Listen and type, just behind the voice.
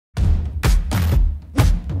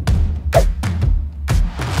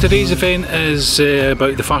Today's event is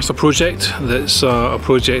about the Faster project. That's a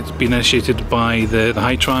project being initiated by the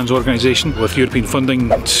Highlands organisation with European funding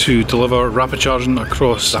to deliver rapid charging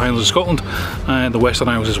across the Highlands of Scotland and the Western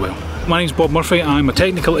Isles as well. My name's Bob Murphy. I'm a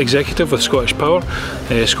technical executive with ScottishPower.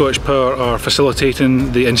 ScottishPower are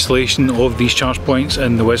facilitating the installation of these charge points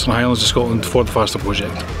in the Western Highlands of Scotland for the Faster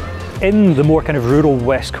project. In the more kind of rural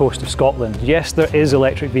west coast of Scotland, yes, there is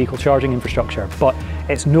electric vehicle charging infrastructure, but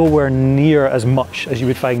it's nowhere near as much as you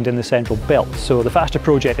would find in the central belt. So the Faster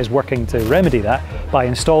project is working to remedy that by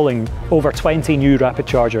installing over 20 new rapid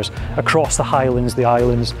chargers across the Highlands, the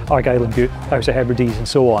Islands, Argyll and Bute, House of Hebrides and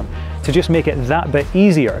so on, to just make it that bit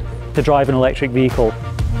easier to drive an electric vehicle.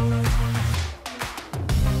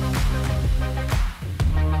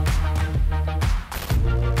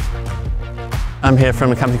 I'm here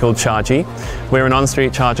from a company called Char.gy. We're an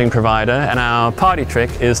on-street charging provider, and our party trick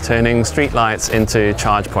is turning street lights into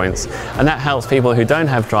charge points. And that helps people who don't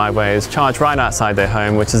have driveways charge right outside their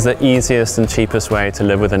home, which is the easiest and cheapest way to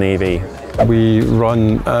live with an EV. We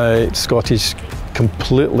run a Scottish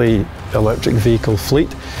completely electric vehicle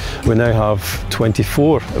fleet. We now have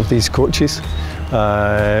 24 of these coaches.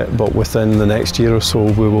 But within the next year or so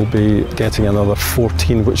we will be getting another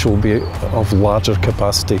 14, which will be of larger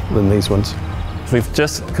capacity than these ones. We've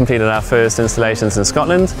just completed our first installations in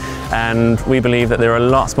Scotland, and we believe that there are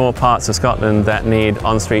lots more parts of Scotland that need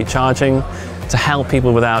on-street charging to help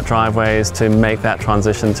people without driveways to make that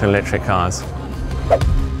transition to electric cars.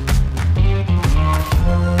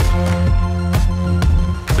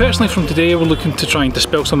 Personally, from today we're looking to try and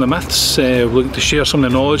dispel some of the myths, we're looking to share some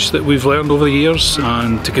of the knowledge that we've learned over the years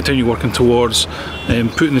and to continue working towards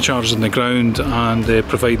putting the chargers in the ground and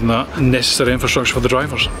providing that necessary infrastructure for the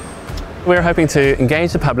drivers. We're hoping to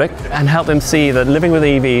engage the public and help them see that living with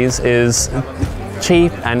EVs is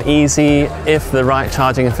cheap and easy if the right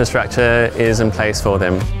charging infrastructure is in place for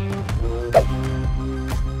them.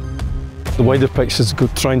 The wider picture is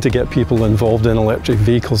trying to get people involved in electric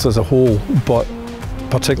vehicles as a whole, but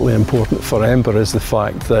particularly important for Ember is the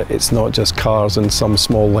fact that it's not just cars and some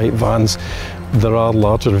small light vans. There are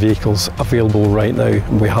larger vehicles available right now,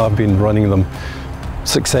 and we have been running them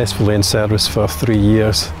successfully in service for 3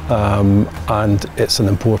 years, and it's an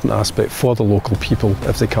important aspect for the local people.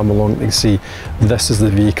 If they come along, they see this is the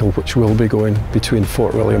vehicle which will be going between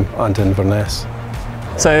Fort William and Inverness.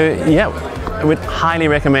 So yeah, I would highly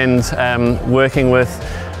recommend working with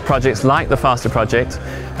projects like the Faster project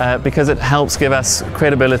because it helps give us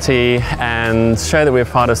credibility and show that we're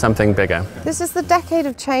part of something bigger. This is the decade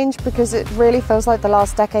of change because it really feels like the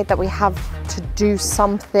last decade that we have to do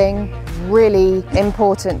something really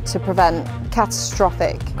important to prevent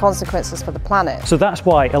catastrophic consequences for the planet. So that's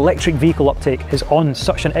why electric vehicle uptake is on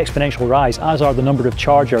such an exponential rise, as are the number of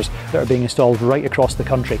chargers that are being installed right across the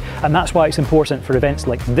country. And that's why it's important for events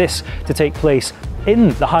like this to take place in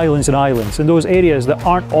the Highlands and Islands, in those areas that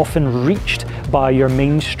aren't often reached by your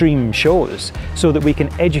mainstream shows, so that we can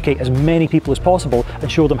educate as many people as possible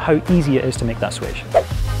and show them how easy it is to make that switch.